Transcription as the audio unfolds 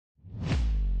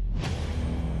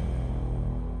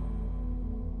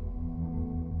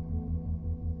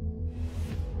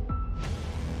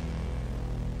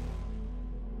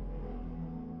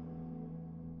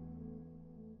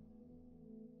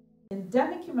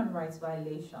endemic human rights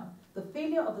violation, the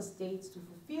failure of the states to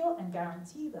fulfill and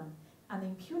guarantee them, and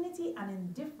impunity and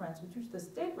indifference with which the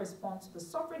state responds to the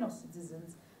suffering of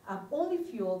citizens have only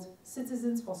fueled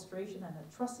citizens' frustration and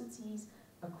atrocities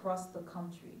across the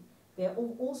country. There have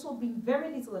also been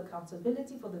very little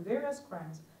accountability for the various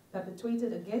crimes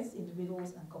perpetrated against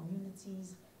individuals and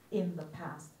communities in the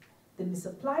past. The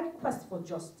misapplied quest for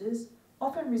justice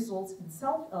often results in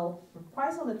self-help,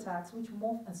 reprisal attacks which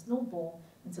morph and snowball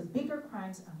into bigger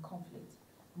crimes and conflict.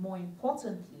 More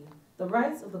importantly, the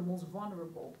rights of the most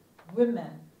vulnerable,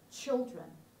 women, children,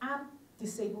 and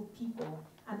disabled people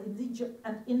and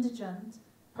indigent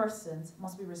persons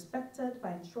must be respected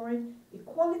by ensuring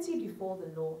equality before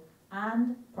the law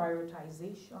and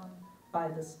prioritization by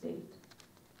the state.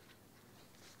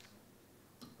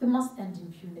 We must end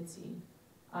impunity.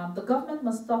 The government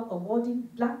must stop awarding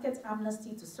blanket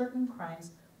amnesty to certain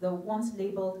crimes that were once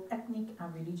labeled ethnic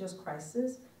and religious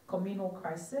crisis, communal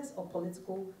crisis, or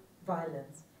political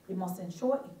violence. It must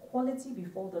ensure equality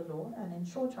before the law and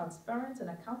ensure transparent and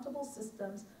accountable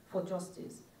systems for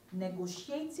justice.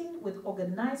 Negotiating with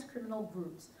organized criminal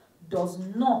groups does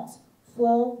not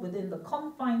fall within the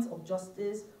confines of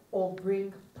justice or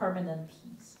bring permanent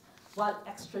peace. While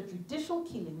extrajudicial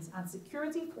killings and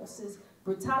security forces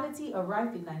brutality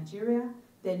arrive in Nigeria,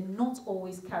 they're not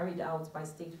always carried out by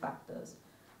state factors.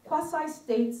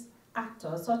 Quasi-state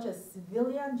actors such as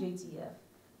civilian JTF,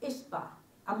 ISPA,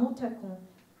 Amotekun,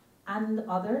 and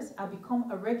others have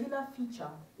become a regular feature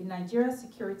in Nigeria's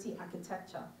security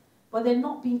architecture, but they're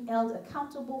not being held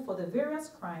accountable for the various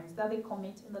crimes that they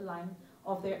commit in the line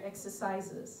of their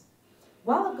exercises.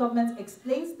 While the government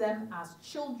explains them as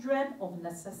children of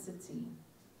necessity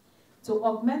to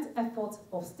augment efforts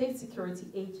of state security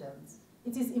agents,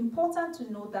 it is important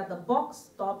to note that the buck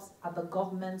stops at the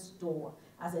government's door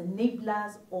as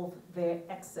enablers of their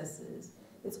excesses.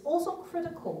 It's also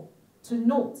critical to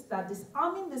note that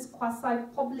disarming these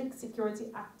quasi-public security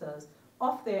actors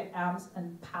of their arms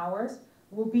and powers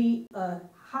will be a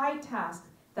high task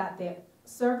that their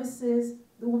services,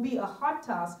 it will be a hard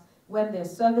task when their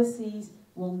services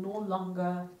will no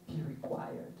longer be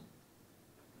required.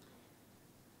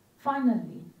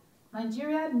 Finally,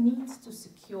 Nigeria needs to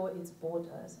secure its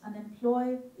borders and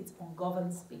employ its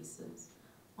ungoverned spaces.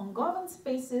 Ungoverned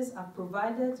spaces have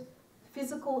provided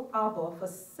physical harbor for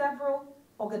several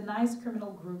organized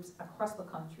criminal groups across the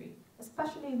country,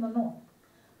 especially in the north.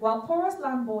 While porous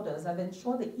land borders have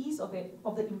ensured the ease of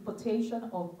the importation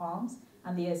of arms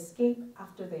and the escape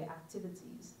after their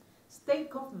activities,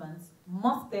 state governments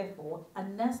must therefore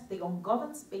harness the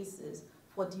ungoverned spaces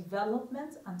for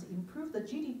development and to improve the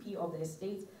GDP of their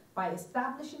states by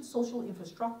establishing social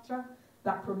infrastructure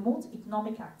that promotes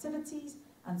economic activities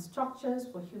and structures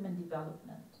for human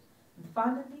development. And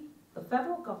finally, the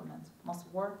federal government must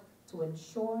work to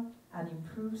ensure and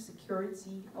improve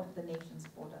security of the nation's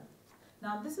border.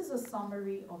 Now, this is a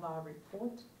summary of our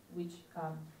report, which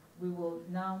we will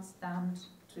now stand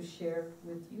to share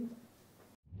with you.